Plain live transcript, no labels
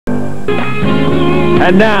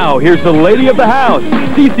And now, here's the lady of the house,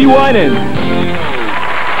 CeCe Winans.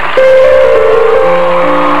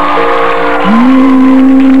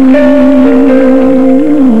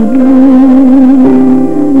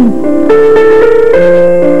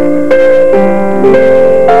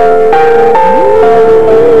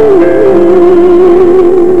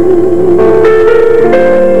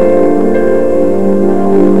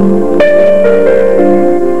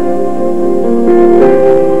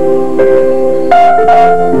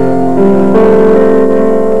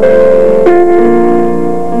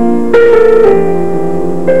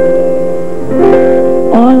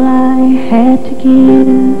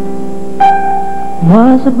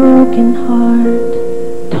 Was a broken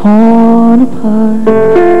heart torn apart.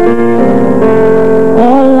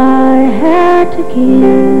 All I had to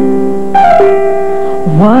give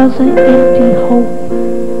was an empty hope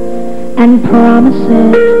and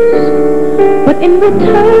promises, but in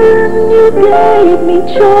return you gave me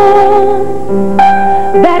joy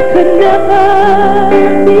that could never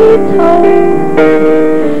be told,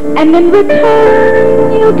 and in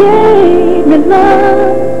return you gave me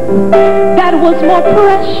love that was more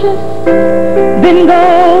precious than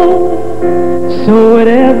gold. So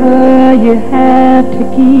whatever you have to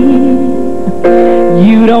give,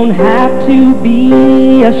 you don't have to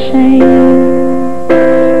be ashamed.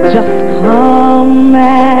 Just come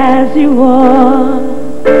as you are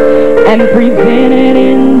and present it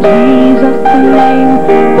in Jesus' name.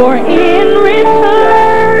 For in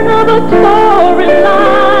return of a torrid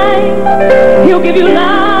life, He'll give you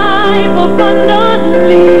life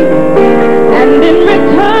abundantly. And in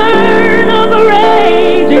return of a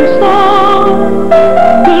raging storm,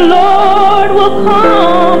 the Lord will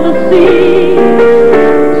calm the sea.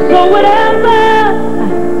 So whatever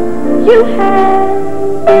you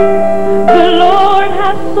have, the Lord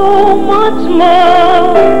has so much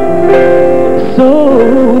more. So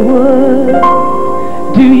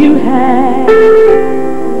what do you have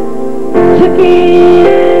to give?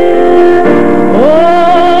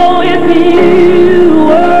 Oh, if you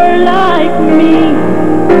were like me,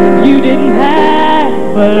 you didn't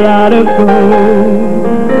have a lot of gold,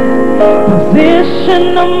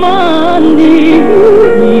 position of money,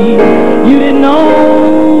 you didn't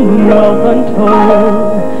own love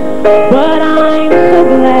untold. But I'm so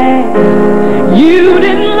glad you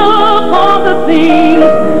didn't look on the things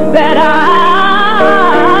that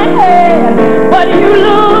I had, but you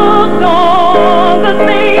looked on the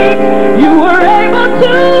things you were able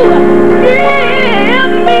to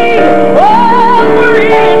give me. Oh, for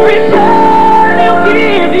in return He'll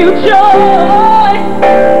give you joy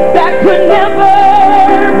that could never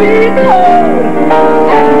be told,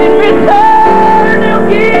 and in return He'll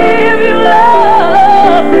give you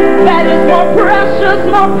love that is more precious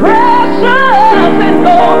than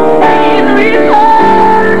gold. In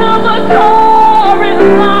return of a torrid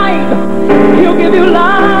life, He'll give you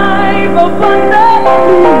life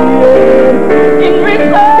abundantly. In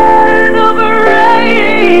return of a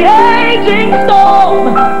raging storm,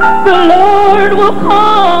 the Lord will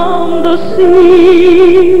calm the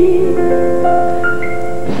sea.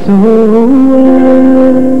 So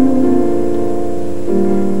what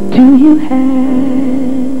do you have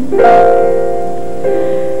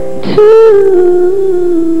to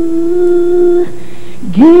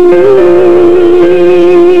give?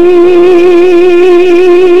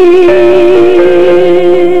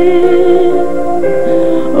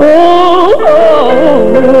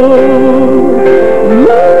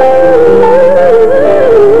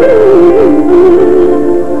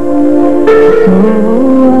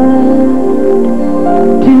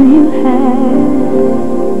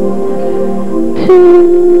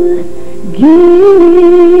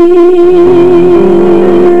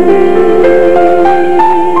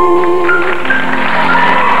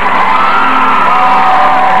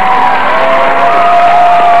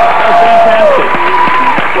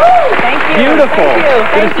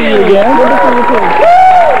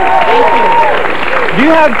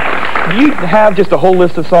 Do you have just a whole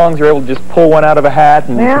list of songs you're able to just pull one out of a hat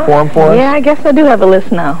and perform for us? Yeah, I guess I do have a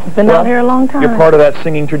list now. Been out here a long time. You're part of that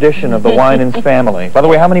singing tradition of the Winans family. By the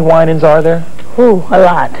way, how many Winans are there? Ooh, a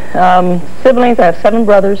lot. Siblings, I have 7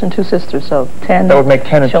 brothers and 2 sisters, so 10. That would make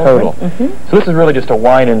 10 in total. So this is really just a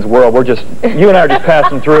Winans world. We're just, you and I are just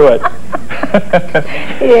passing through it.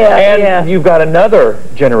 And you've got another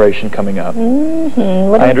generation coming up.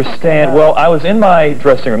 I understand. Well, I was in my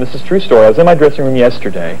dressing room. This is a true story. I was in my dressing room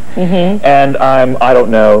yesterday, and I don't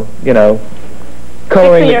know, you know,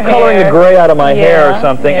 coloring the gray out of my hair or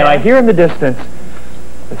something, and I hear in the distance,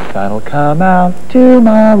 The sun will come out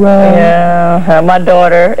tomorrow. Yeah, my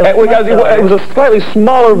daughter. It was a slightly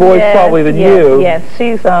smaller voice probably than you. Yes,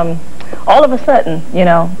 she's all of a sudden, you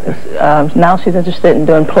know, now she's interested in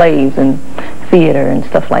doing plays and theater and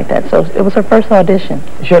stuff like that. So it was her first audition.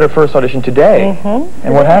 She had her first audition today. Mm-hmm.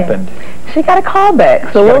 And what happened? She got a call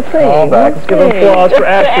back, so we'll see. Let's give an applause for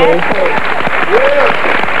Ashley.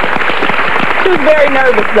 She was very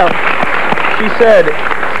nervous, though. She said...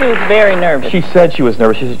 She was very nervous. She said she was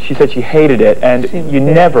nervous. She said she hated it, and you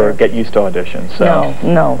never get used to auditions. So.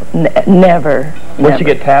 No, never. Once you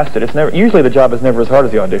get past it, it's never. Usually the job is never as hard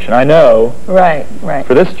as the audition. I know. Right.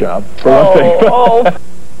 For this job, for one thing.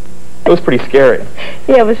 It was pretty scary.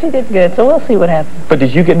 Yeah, but she did good, so we'll see what happens. But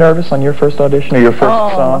did you get nervous on your first audition or your first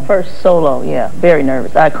song? My first solo, yeah, very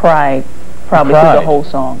nervous. I cried probably through the whole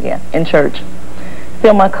song, in church.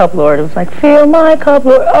 Fill my cup, Lord. It was like, fill my cup,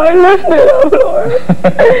 Lord. I lift it up, Lord.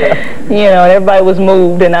 You know, everybody was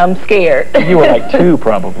moved, and I'm scared. You were like 2,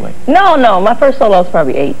 probably. No, my first solo was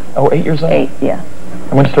probably 8. Oh, 8 years old? 8, yeah.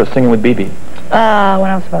 And when did you start singing with BB? When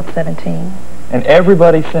I was about 17. And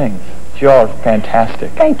everybody sings. You all are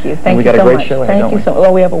fantastic. Thank you. Thank you so much. We got a great show ahead, Thank you so much.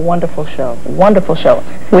 Well, we have a wonderful show. Wonderful show.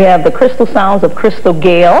 We have the crystal sounds of Crystal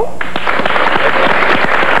Gayle.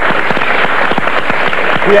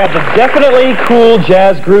 We have the definitely cool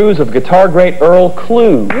jazz grooves of guitar great Earl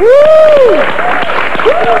Klugh. Woo!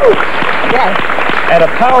 Woo! Yes. And a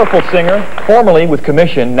powerful singer, formerly with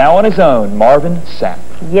commission, now on his own, Marvin Sapp.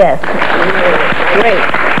 Yes. Great.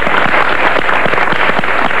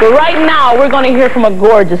 But right now, we're going to hear from a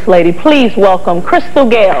gorgeous lady. Please welcome Crystal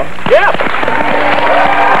Gayle. Yep.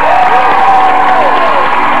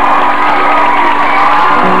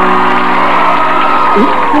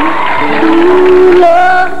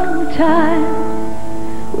 Time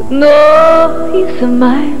with no peace of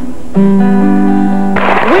mind. We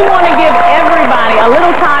want to give everybody a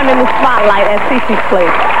little time in the spotlight at CeCe's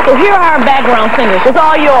place. So here are our background singers. It's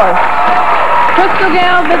all yours. Crystal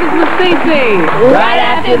Gayle visits with CeCe right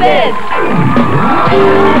after this.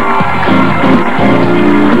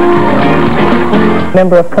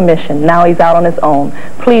 Member of commission. Now he's out on his own.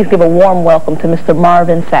 Please give a warm welcome to Mr.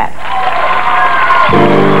 Marvin Sapp.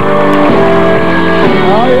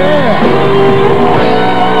 Oh, yeah.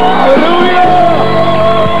 Hallelujah.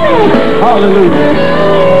 Hallelujah.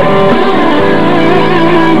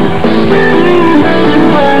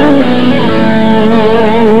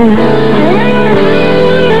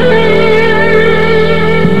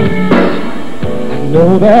 I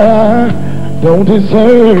know that I don't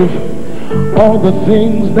deserve all the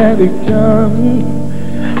things that you've done,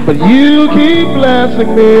 but you keep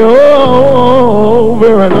blessing me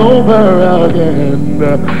over and over again.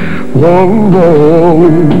 Whoa, whoa.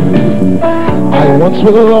 I once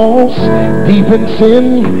was lost deep in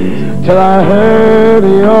sin till I heard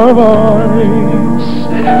your voice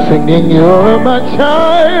singing, you're my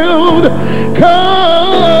child,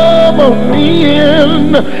 come on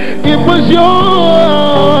in. It was your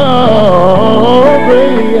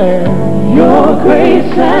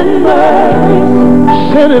grace and mercy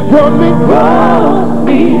said it brought me.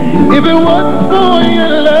 If it wasn't for your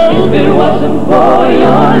love,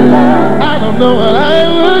 I don't know what I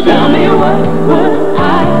would do. Tell me what would I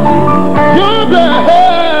do?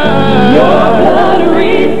 Your blood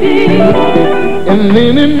redeemed, and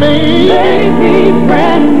then it made me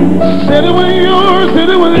friends. Said it was yours, said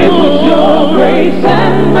it was yours. It was your grace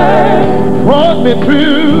and mercy brought me through.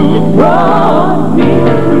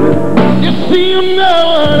 You see, I'm not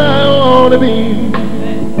what I want to be,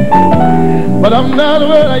 but I'm not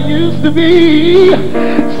what I used to be.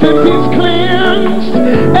 Since he's cleansed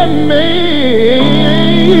and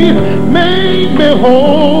made me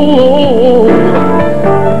whole,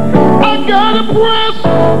 I gotta press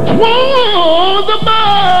toward the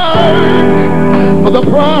mark for the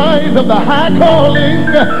prize of the high calling,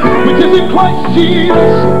 which is in Christ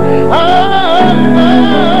Jesus. I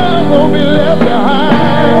won't be left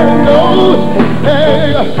behind. No,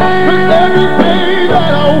 hey, but every day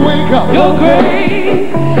that I wake up, your grace,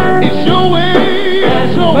 it's your way,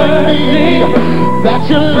 showing me that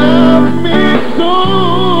you love me so.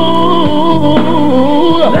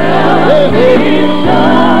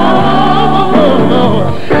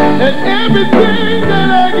 And everything that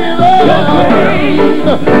I give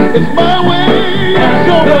up, it's my way,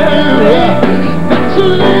 showing you that you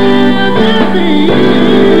live in me,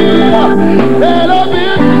 that I've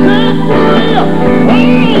been set free.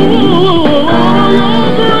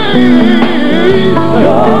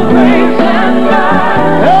 your grace and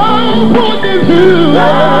mercy. I'll put me through.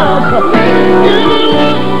 If it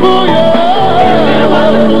wasn't for you, I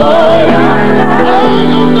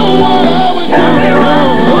don't know what I would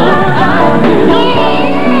do.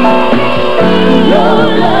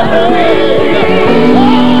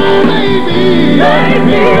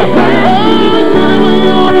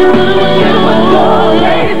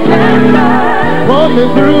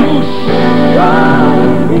 me through.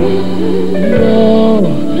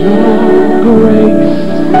 Your grace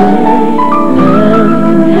and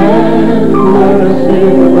mercy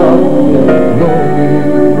brought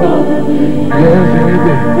me. Yes, it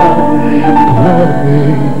did.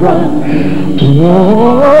 Brought me. Oh,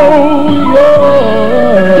 your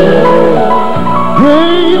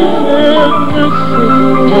grace and mercy.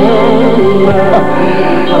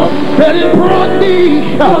 Said it brought me.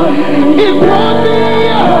 It brought me.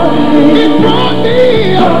 It brought me.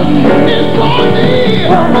 It brought me.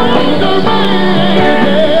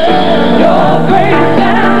 Your grace and mercy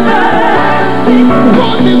brought me through. If it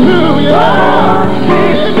wasn't for your love,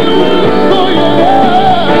 if it wasn't for your love,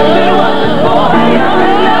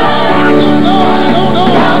 I don't know.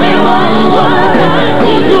 Tell me what it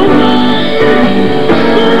was.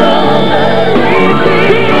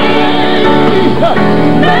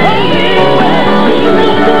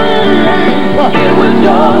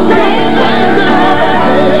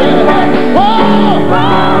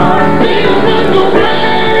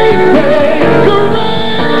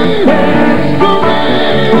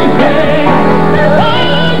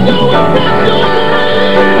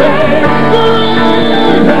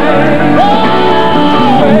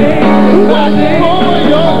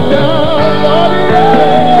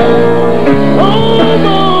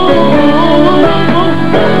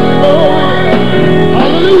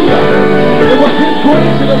 It was the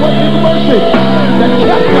rain, it was your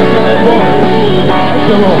grace.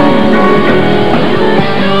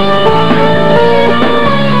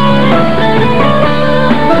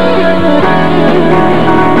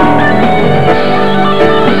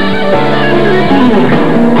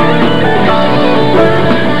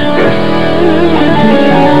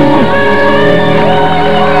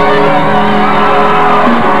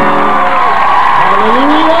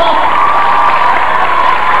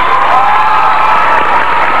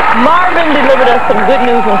 Marvin delivered us some good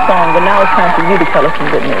news in song, but now it's time for you to tell us some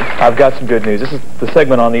good news. I've got some good news. This is the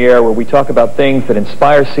segment on the air where we talk about things that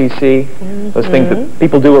inspire CeCe, those things that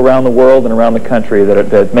people do around the world and around the country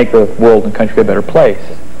that make the world and country a better place.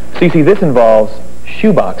 CeCe, this involves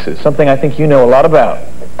shoeboxes, something I think you know a lot about.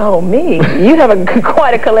 Oh, me? You have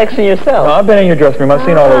quite a collection yourself. No, I've been in your dressing room. I've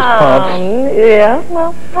seen all those pumps. Yeah,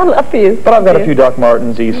 well, a few. But I've got a few Doc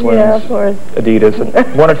Martens, Eastlands, yeah, of course. Adidas, and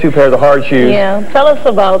one or two pairs of hard shoes. Yeah, tell us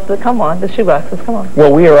about the shoeboxes, come on.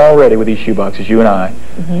 Well, we are all ready with these shoeboxes, you and I,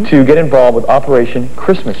 to get involved with Operation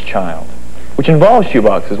Christmas Child, which involves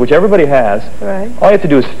shoeboxes, which everybody has. Right. All you have to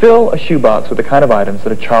do is fill a shoebox with the kind of items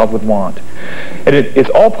that a child would want. And it's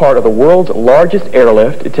all part of the world's largest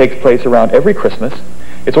airlift. It takes place around every Christmas.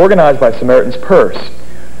 It's organized by Samaritan's Purse,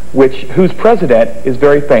 whose president is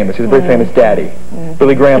very famous. He's a very famous daddy.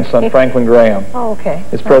 Billy Graham's son, Franklin Graham,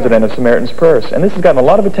 is president of Samaritan's Purse. And this has gotten a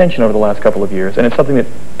lot of attention over the last couple of years, and it's something that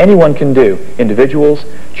anyone can do. Individuals,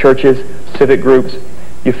 churches, civic groups.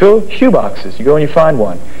 You fill shoeboxes. You go and you find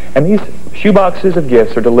one. And these shoeboxes of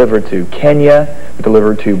gifts are delivered to Kenya,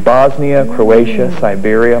 delivered to Bosnia, Croatia,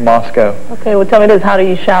 Siberia, Moscow. Okay, well, tell me this. How do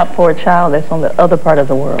you shop for a child that's on the other part of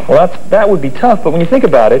the world? Well, that would be tough, but when you think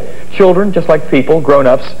about it, children, just like people,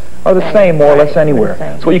 grown-ups, are the same more or less anywhere.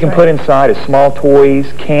 So what you can put inside is small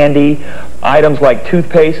toys, candy, items like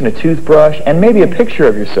toothpaste and a toothbrush, and maybe a picture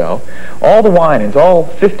of yourself. All the Winans, all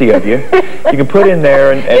 50 of you, you can put in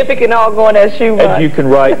there. And if it can all go in that shoebox. And you can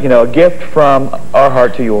write, a gift from our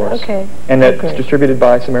heart to yours. Okay. And that's distributed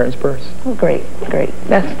by Samaritan's Purse. Oh, great, great.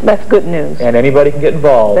 That's good news. And anybody can get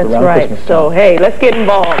involved around Christmas time. So, hey, let's get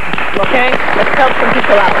involved, okay? Let's help some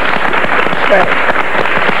people out. Right.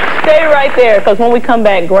 Stay right there, because when we come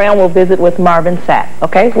back, Graham will visit with Marvin Sapp,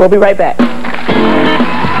 okay? We'll be right back.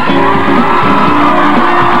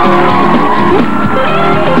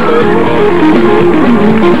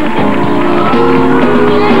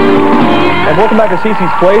 And welcome back to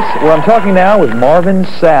CeCe's Place, where I'm talking now with Marvin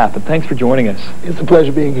Sapp, and thanks for joining us. It's a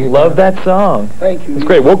pleasure being here. Love that song. Thank you. It's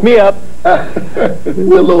great. Woke me up. We're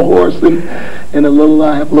a little hoarse and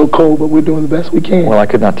I have a little cold, but we're doing the best we can. Well, I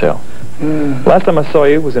could not tell. Last time I saw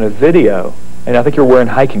you was in a video, and I think you were wearing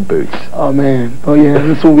hiking boots. Oh, man. Oh, yeah.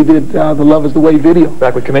 This is when we did the Love is the Way video.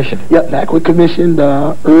 Back with Commission. Yep, back with Commission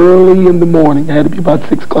early in the morning. I had to be about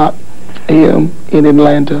 6 o'clock a.m. in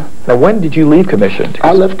Atlanta. Now, when did you leave Commission?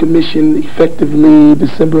 I left Commission effectively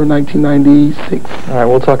December 1996. All right,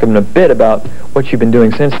 we'll talk in a bit about what you've been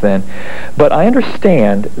doing since then. But I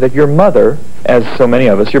understand that your mother, as so many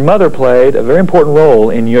of us, your mother played a very important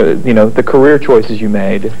role in your, the career choices you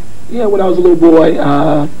made. Yeah, when I was a little boy,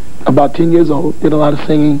 about 10 years old, did a lot of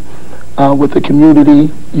singing with a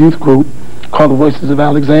community youth group called the Voices of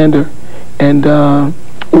Alexander. And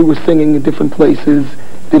we were singing in different places,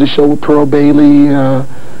 did a show with Pearl Bailey,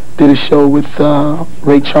 did a show with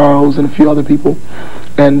Ray Charles and a few other people.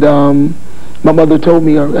 And my mother told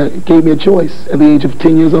me, gave me a choice at the age of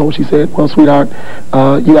 10 years old. She said, well, sweetheart,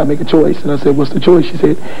 you got to make a choice. And I said, what's the choice? She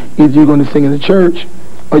said, either you're going to sing in the church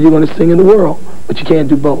or you're going to sing in the world, but you can't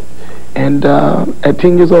do both. And at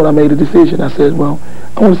 10 years old, I made a decision. I said, well,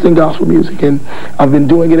 I want to sing gospel music, and I've been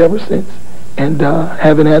doing it ever since, and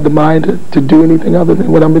haven't had the mind to do anything other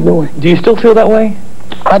than what I've been doing. Do you still feel that way?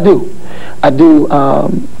 I do. I do.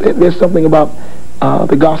 There's something about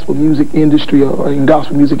the gospel music industry, or in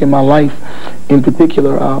gospel music in my life in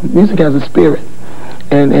particular. Music has a spirit.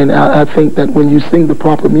 And I think that when you sing the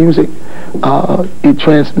proper music, it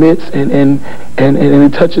transmits and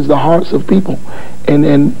it touches the hearts of people.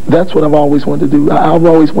 And that's what I've always wanted to do. I've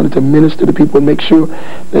always wanted to minister to people and make sure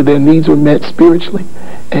that their needs were met spiritually.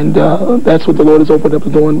 And that's what the Lord has opened up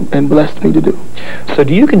the door and blessed me to do. So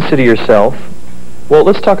do you consider yourself, well,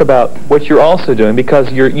 let's talk about what you're also doing,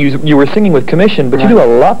 because you were singing with commission, but you do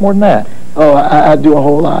a lot more than that. Oh, I do a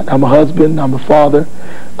whole lot. I'm a husband. I'm a father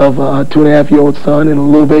of a 2.5-year-old son and a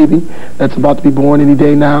little baby that's about to be born any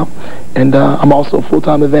day now. And I'm also a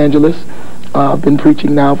full-time evangelist. I've been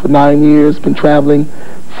preaching now for 9 years, been traveling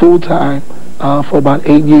full-time for about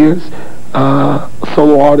 8 years.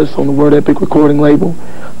 Solo artist on the Word Epic recording label.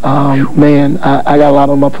 Man, I got a lot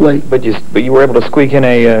on my plate. But you were able to squeak in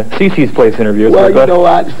a CeCe's Place interview. Well, you know,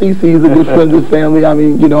 CeCe is a good friend of the family. I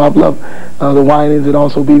mean, you know, I've loved the Winans and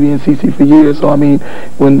also BB and CeCe for years. So, I mean,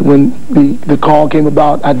 when the call came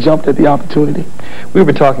about, I jumped at the opportunity. We've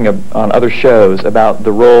been talking on other shows about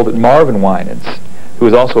the role that Marvin Winans, who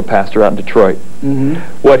is also a pastor out in Detroit,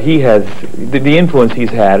 what he has, the influence he's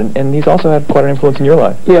had, and he's also had quite an influence in your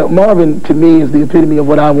life. Yeah, Marvin, to me, is the epitome of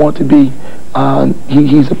what I want to be.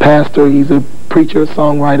 He's a pastor, he's a preacher, a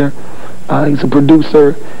songwriter, he's a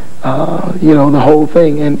producer, you know, the whole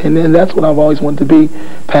thing. And that's what I've always wanted to be,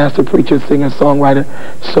 pastor, preacher, singer, songwriter.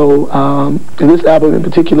 So in this album in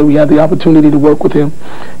particular, we had the opportunity to work with him,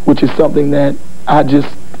 which is something that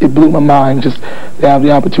it blew my mind just to have the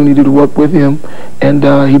opportunity to work with him. And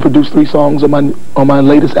he produced 3 songs on my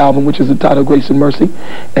latest album, which is entitled Grace and Mercy.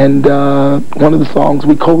 And one of the songs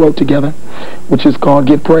we co-wrote together, which is called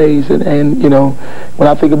Give Praise. And you know, when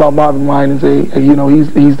I think about Marvin Winans, you know,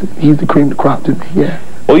 he's the cream of the crop to me. Yeah.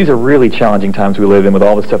 Well, these are really challenging times we live in with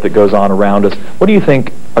all the stuff that goes on around us. What do you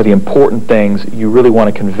think are the important things you really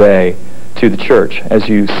want to convey to the church as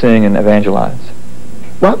you sing and evangelize?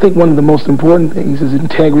 Well, I think one of the most important things is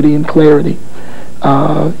integrity and clarity.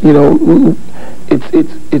 You know,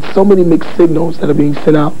 it's so many mixed signals that are being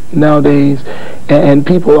sent out nowadays, and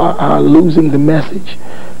people are losing the message.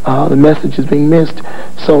 The message is being missed.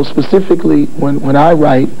 So specifically, when I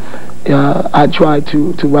write, I try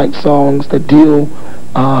to write songs that deal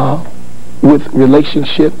with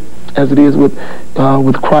relationship, as it is with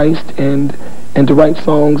Christ, and to write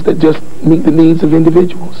songs that just meet the needs of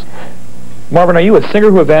individuals. Marvin, are you a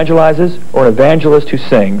singer who evangelizes or an evangelist who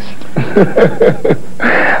sings?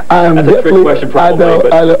 I'm That's a trick question,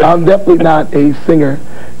 probably. I'm definitely not a singer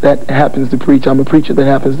that happens to preach. I'm a preacher that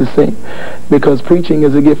happens to sing, because preaching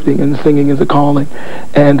is a gifting and singing is a calling.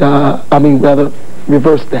 And I mean, rather,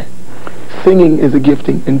 reverse that. Singing is a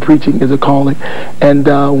gifting and preaching is a calling. And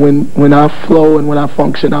when I flow and when I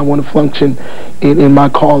function, I want to function in my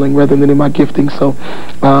calling rather than in my gifting. So,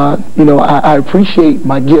 you know, I appreciate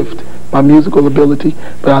my gift, my musical ability,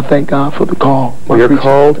 but I thank God for the call. Well, you're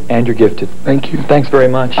called and you're gifted. Thank you. Thanks very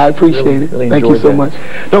much. I appreciate it. Really Thank you so much.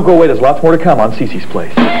 Don't go away. There's lots more to come on CeCe's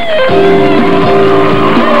Place.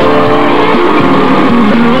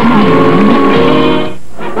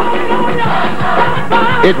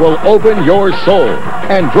 It will open your soul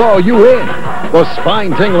and draw you in. The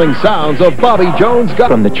spine-tingling sounds of Bobby Jones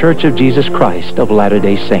from the Church of Jesus Christ of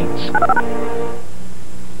Latter-day Saints.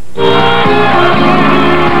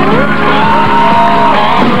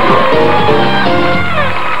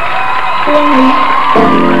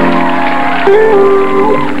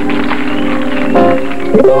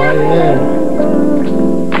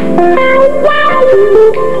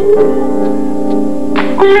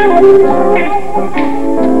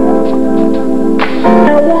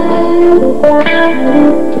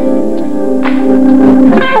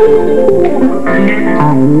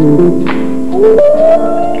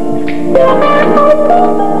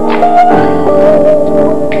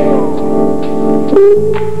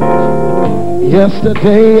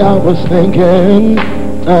 Yesterday I was thinking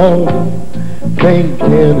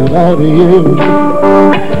about you,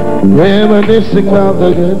 reminiscing about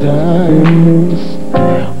the good times,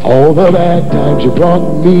 all the bad times you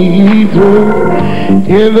brought me through.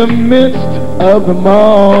 In the midst of them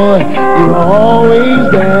all. You're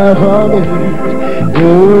always there for me.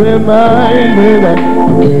 You remind me that I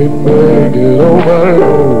can't make it over.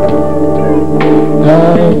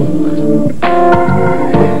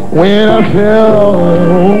 When I fell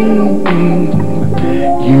alone,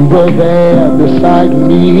 you were there beside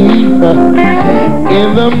me.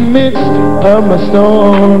 In the midst of my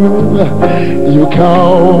storm, you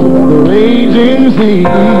calmed the raging sea.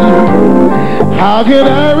 How can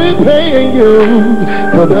I repay you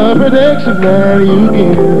for the protection that you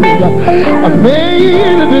give? I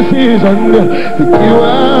made a decision that you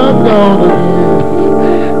are gonna live.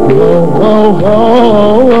 Oh, oh, oh,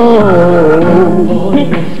 oh.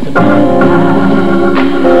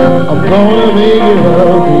 I'm gonna make it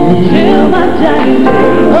up to you. Till my dying day.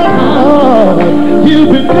 Oh, you've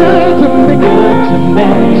been good to me,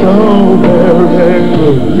 so very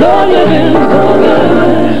good. Lord, you've been so good.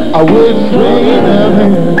 I wouldn't trade them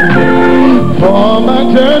for my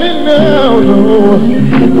journey now, no.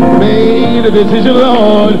 Made a decision,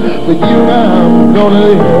 Lord, with you I'm gonna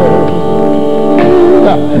live.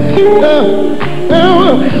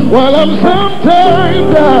 While I'm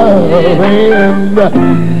sometimes and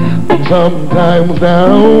sometimes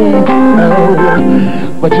down,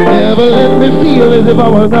 but you never let me feel as if I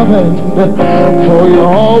was nothing, for you're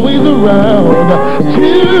always around to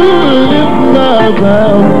lift my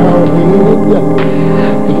brown head,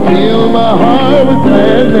 to fill my heart with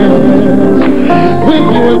gladness. With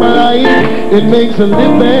you in my life, it makes a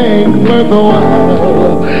living worth a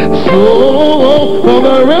while. So for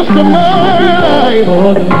the rest of my life,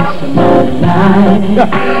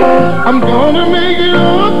 I'm gonna make it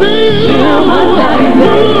all to you.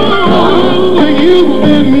 You've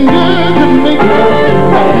been good to me,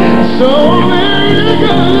 so very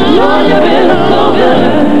good. Lord, you've been so good.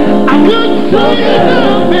 I could say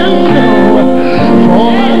you've been good for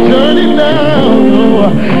my journey now.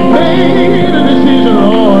 Made a decision,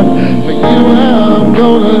 Lord, for you I'm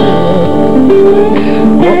gonna live.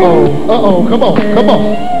 Uh-oh, come on.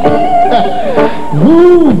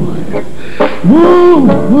 Woo!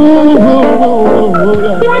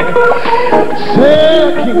 Said I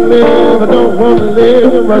can't live, I don't want to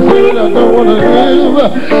live. I said I don't want to live.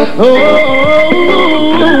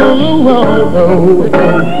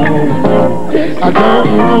 I don't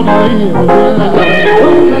want to live.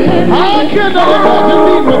 I cannot imagine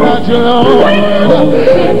me without you, Lord.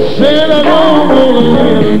 Said I don't want to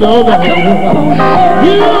live, no.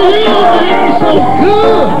 You've been so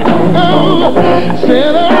good.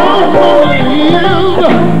 Said I don't want to live.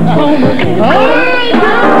 I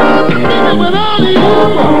cannot live without you.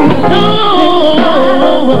 No.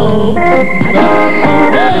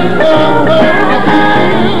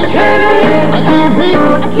 I can't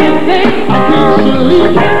think. I can't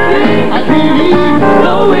sleep. I can't eat.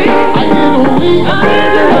 No way. I can't weep. I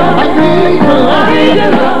need your love. I need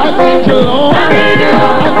your Lord. I need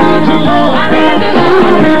your Lord. I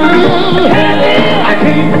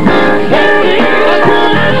can't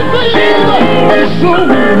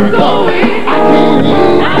I'm so weak. I can't eat.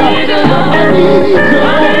 I need your Lord.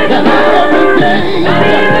 Every day,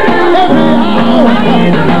 every hour. I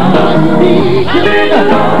need you.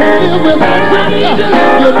 Can't live without you.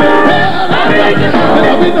 You've been better than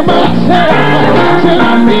I've been to myself. Said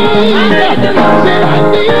I need. Said I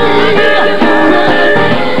need.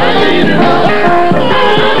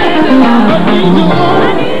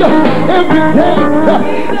 Every day,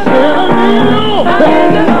 said I need you. I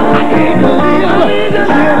can't believe.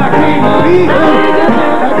 Said I can't believe. Said I can't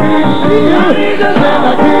live. Said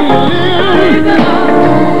I can't live.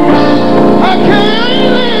 I can't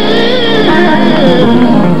live.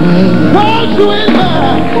 Cause you in my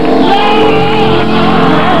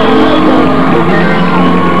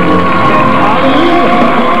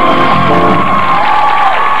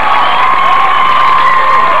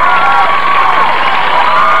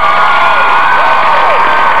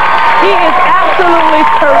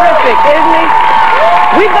Isn't he?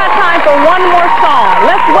 We've got time for one more song.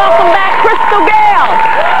 Let's welcome back Crystal Gayle.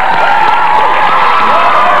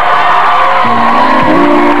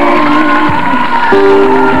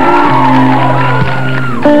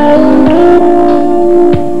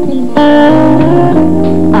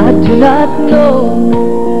 I do not know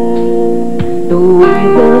the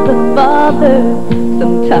ways of the Father.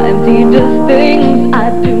 Sometimes he does things I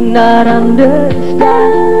do not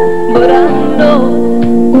understand, but I know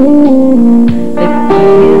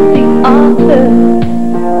author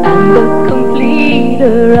and the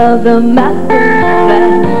completer of the master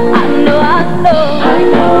plan. I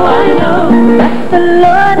know that the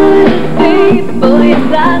Lord is faithful. Yes,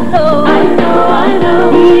 I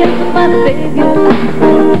know he is my Savior.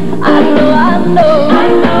 I know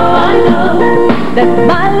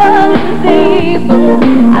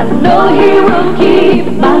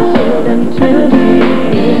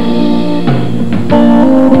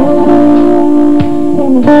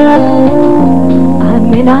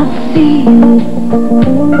may not see the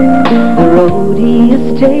road he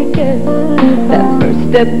has taken. That first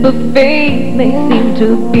step of faith may seem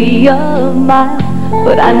to be a mile,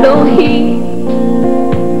 but I know he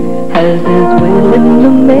has his will in the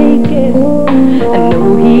making. I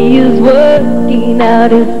know he is working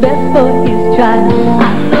out his best for his child. I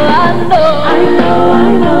know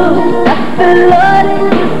that the Lord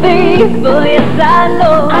is faithful. Yes, I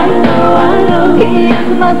know he is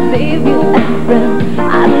my Savior and friend.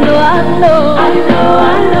 I know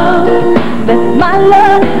that my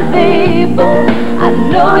Lord is able. I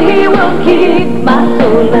know he will keep my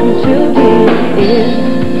soul until the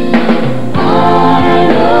end. I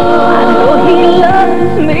know he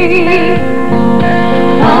loves me.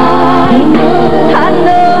 I know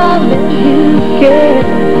I'm in his care.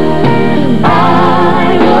 I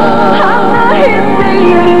know I'm not his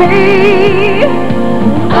enemy.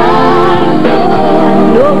 I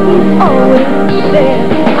know he's always there.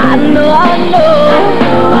 I know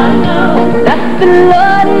that the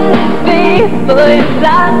Lord is faithful. Yes, I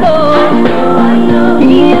know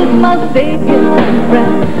he is my Savior and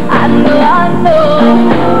friend. I know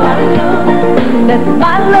that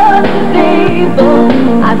my Lord is able.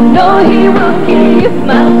 I know he will keep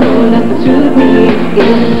my soul unto the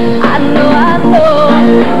end. I know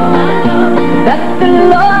that the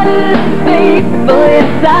Lord is faithful.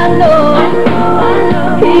 Yes, I know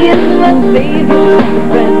he is my Savior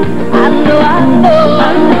and friend. I know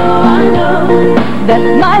that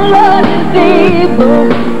my Lord is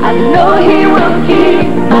able. I know he will keep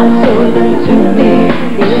my soul unto the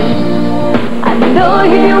end. I know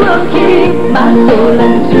he will keep my soul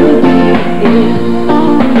unto the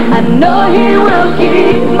end. I know he will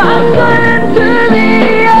keep my soul unto the end.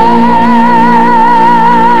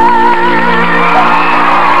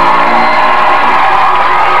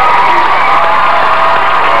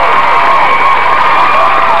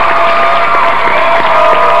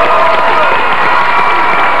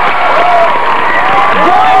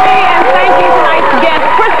 Join me in thanking tonight's guests,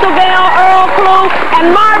 Gayle, and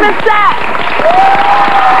Marvin Sapp.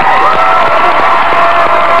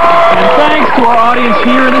 And thanks to our audience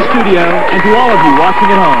here in the studio and to all of you watching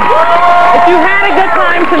at home. If you had a good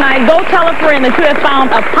time tonight, go tell a friend that you have found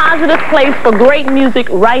a positive place for great music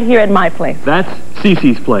right here at my place. That's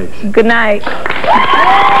CeCe's place. Good night.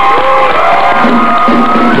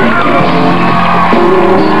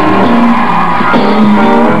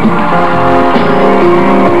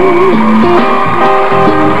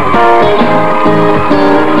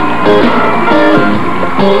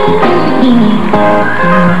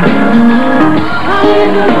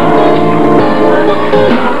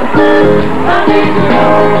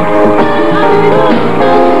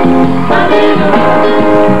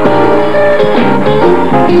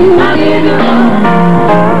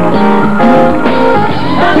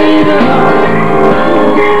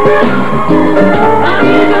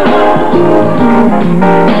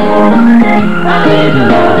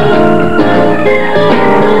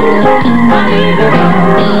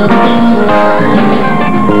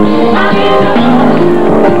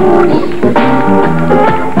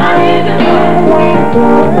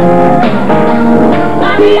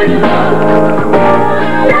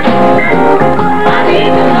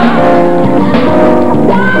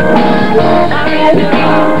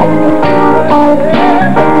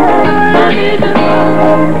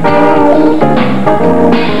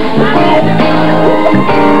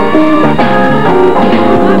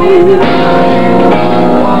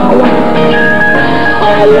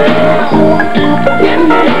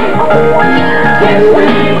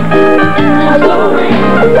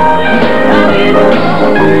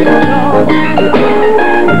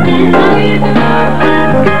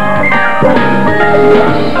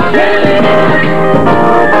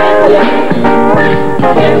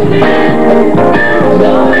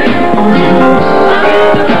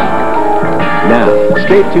 Now,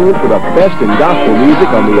 stay tuned for the best in gospel music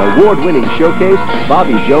on the award-winning showcase,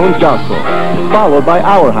 Bobby Jones Gospel, followed by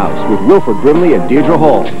Our House with Wilford Brimley and Deirdre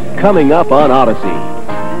Hall, coming up on Odyssey.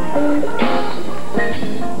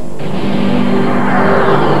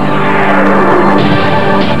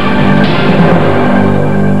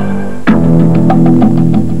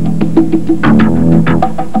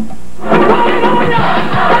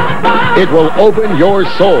 It will open your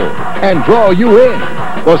soul and draw you in.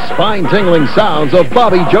 The spine-tingling sounds of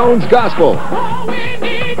Bobby Jones Gospel.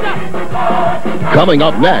 Coming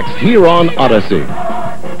up next here on Odyssey.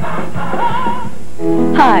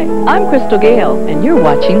 Hi, I'm Gayle, and you're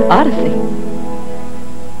watching Odyssey.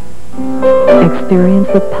 Experience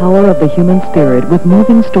the power of the human spirit with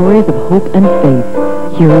moving stories of hope and faith,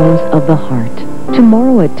 Heroes of the Heart.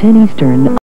 Tomorrow at 10 Eastern.